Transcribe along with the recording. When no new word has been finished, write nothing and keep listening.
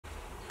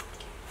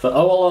For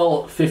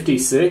OLL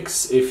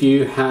 56, if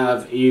you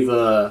have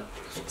either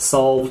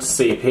solved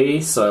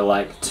CP, so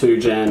like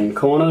 2-gen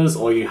corners,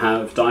 or you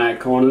have diag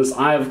corners,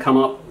 I have come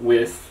up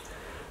with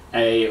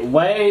a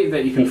way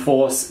that you can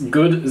force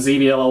good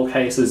ZBLL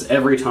cases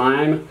every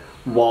time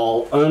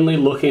while only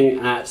looking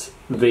at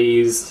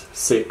these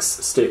 6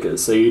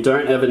 stickers. So you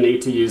don't ever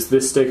need to use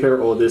this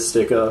sticker or this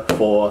sticker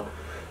for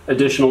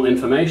additional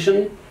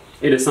information.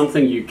 It is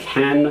something you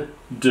can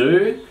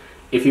do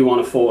if you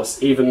want to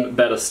force even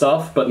better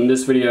stuff, but in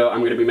this video I'm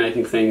going to be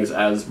making things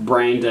as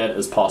brain dead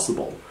as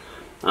possible.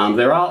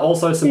 There are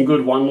also some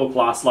good one-look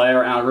last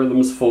layer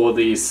algorithms for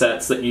these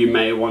sets that you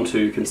may want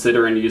to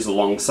consider and use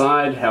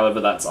alongside, however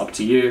that's up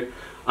to you.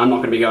 I'm not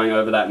going to be going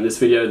over that in this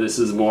video. This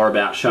is more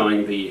about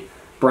showing the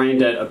brain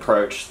dead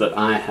approach that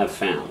I have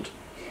found.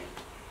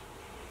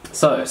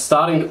 So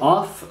starting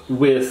off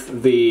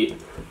with the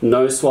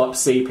no swap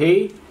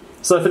CP.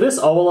 So for this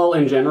OLL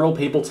in general,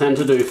 people tend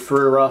to do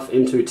through rough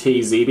into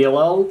T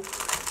ZBLL.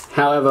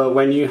 However,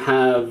 when you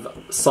have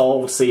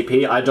solved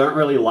CP, I don't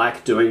really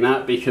like doing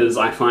that because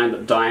I find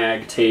that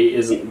diag T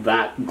isn't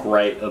that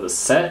great of a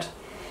set.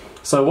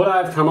 So what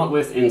I've come up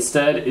with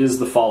instead is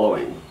the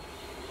following.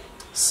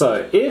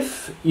 So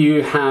if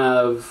you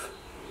have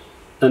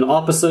an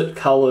opposite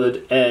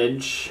colored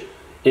edge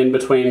in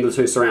between the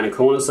 2 surrounding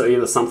corners, so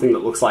either something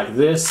that looks like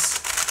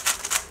this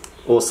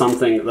or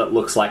something that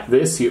looks like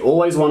this, you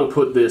always want to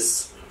put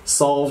this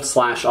solved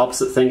 /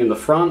 opposite thing in the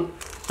front,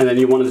 and then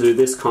you want to do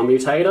this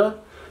commutator.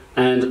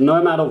 And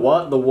no matter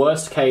what, the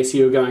worst case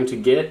you're going to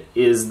get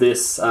is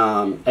this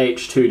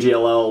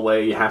H2GLL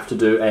where you have to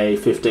do a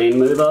 15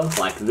 mover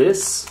like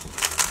this.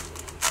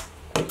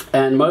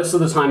 And most of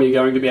the time you're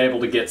going to be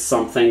able to get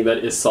something that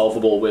is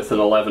solvable with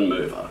an 11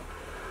 mover.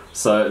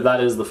 So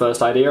that is the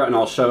first idea, and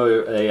I'll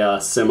show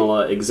a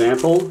similar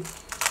example.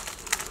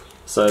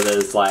 So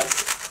there's like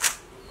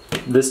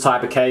this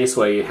type of case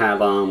where you have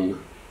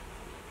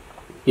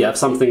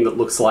something that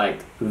looks like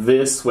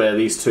this, where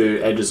these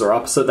 2 edges are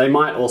opposite. They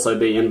might also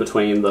be in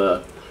between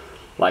the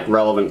like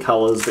relevant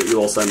colors, but you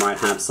also might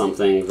have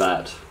something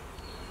that,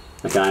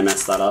 okay, I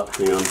messed that up.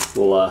 Hang on,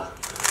 we'll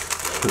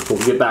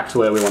get back to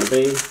where we want to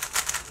be.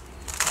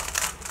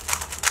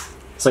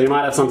 So you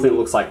might have something that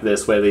looks like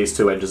this, where these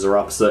 2 edges are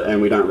opposite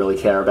and we don't really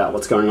care about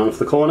what's going on with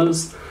the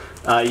corners.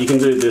 You can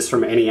do this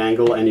from any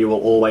angle and you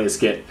will always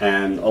get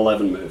an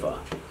 11 mover.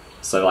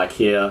 So like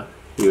here,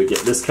 you would get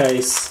this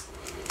case.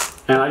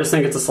 And I just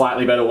think it's a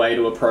slightly better way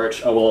to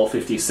approach OLL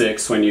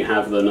 56 when you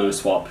have the no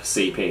swap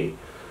CP.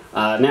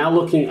 Now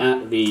looking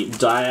at the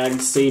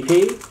diag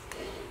CP.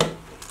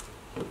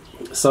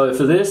 So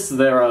for this,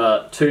 there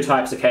are 2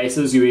 types of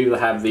cases. You either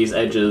have these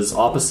edges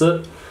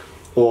opposite,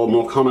 or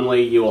more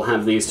commonly you will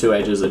have these 2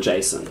 edges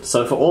adjacent.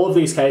 So for all of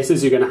these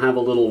cases you're going to have a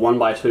little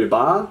 1x2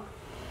 bar,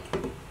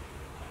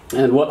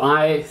 and what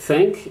I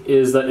think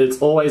is that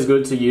it's always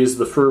good to use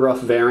the through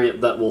rough variant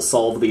that will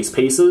solve these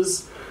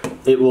pieces.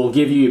 It will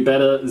give you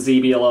better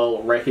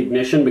ZBLL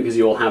recognition because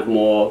you'll have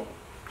more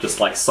just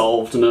like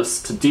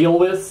solvedness to deal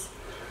with,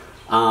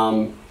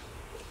 and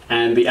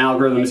the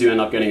algorithms you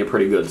end up getting are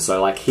pretty good.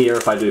 So like here,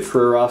 if I do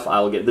through rough, I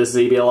will get this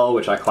ZBLL,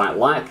 which I quite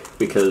like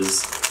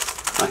because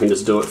I can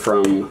just do it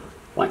from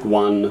like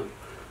 1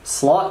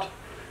 slot.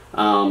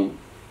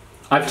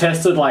 I've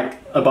tested like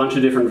a bunch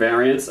of different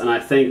variants, and I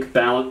think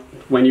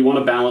when you want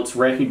to balance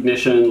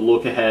recognition,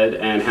 look ahead,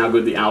 and how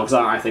good the algs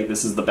are, I think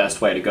this is the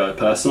best way to go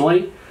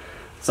personally.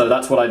 So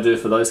that's what I do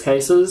for those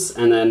cases.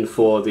 And then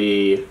for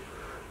the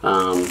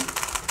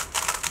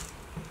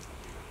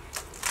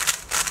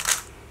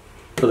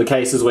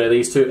cases where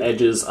these 2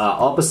 edges are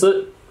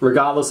opposite,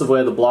 regardless of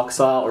where the blocks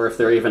are or if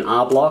there even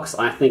are blocks,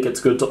 I think it's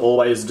good to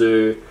always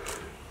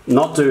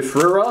not do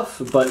through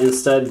rough, but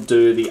instead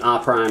do the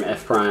R',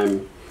 F'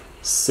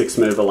 6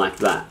 mover like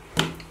that.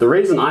 The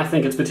reason I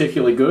think it's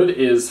particularly good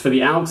is for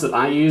the algs that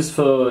I use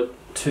for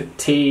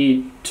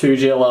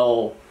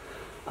T2GLL,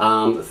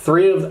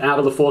 3 out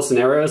of the 4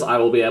 scenarios I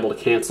will be able to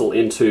cancel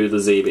into the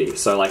ZB.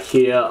 So like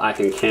here I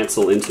can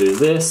cancel into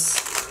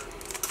this.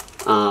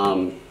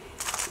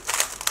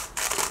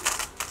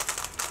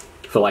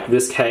 For like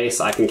this case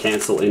I can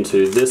cancel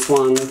into this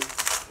one.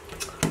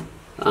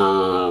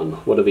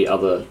 What are the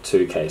other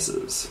 2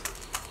 cases?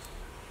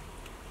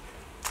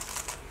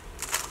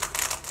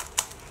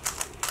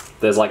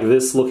 There's like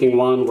this looking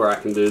one where I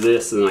can do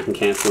this and I can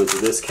cancel into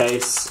this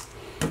case.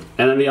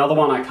 And then the other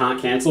one I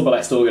can't cancel, but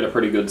I still get a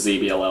pretty good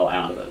ZBLL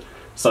out of it.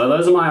 So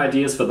those are my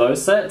ideas for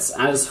those sets.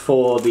 As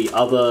for the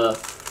other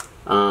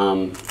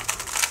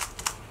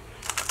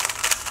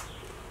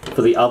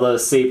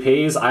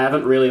CPs, I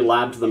haven't really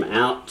labbed them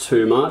out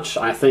too much.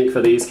 I think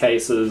for these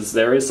cases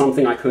there is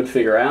something I could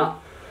figure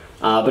out.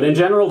 But in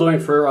general, doing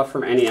through rough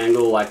from any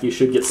angle, like, you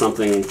should get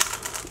something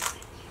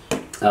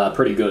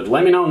pretty good.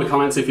 Let me know in the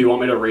comments if you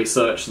want me to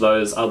research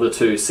those other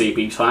 2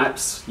 CP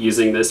types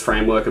using this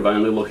framework of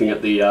only looking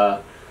at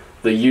the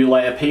U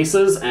layer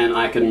pieces, and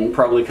I can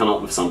probably come up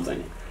with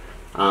something.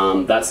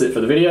 That's it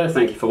for the video.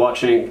 Thank you for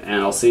watching,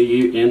 and I'll see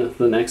you in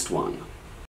the next one.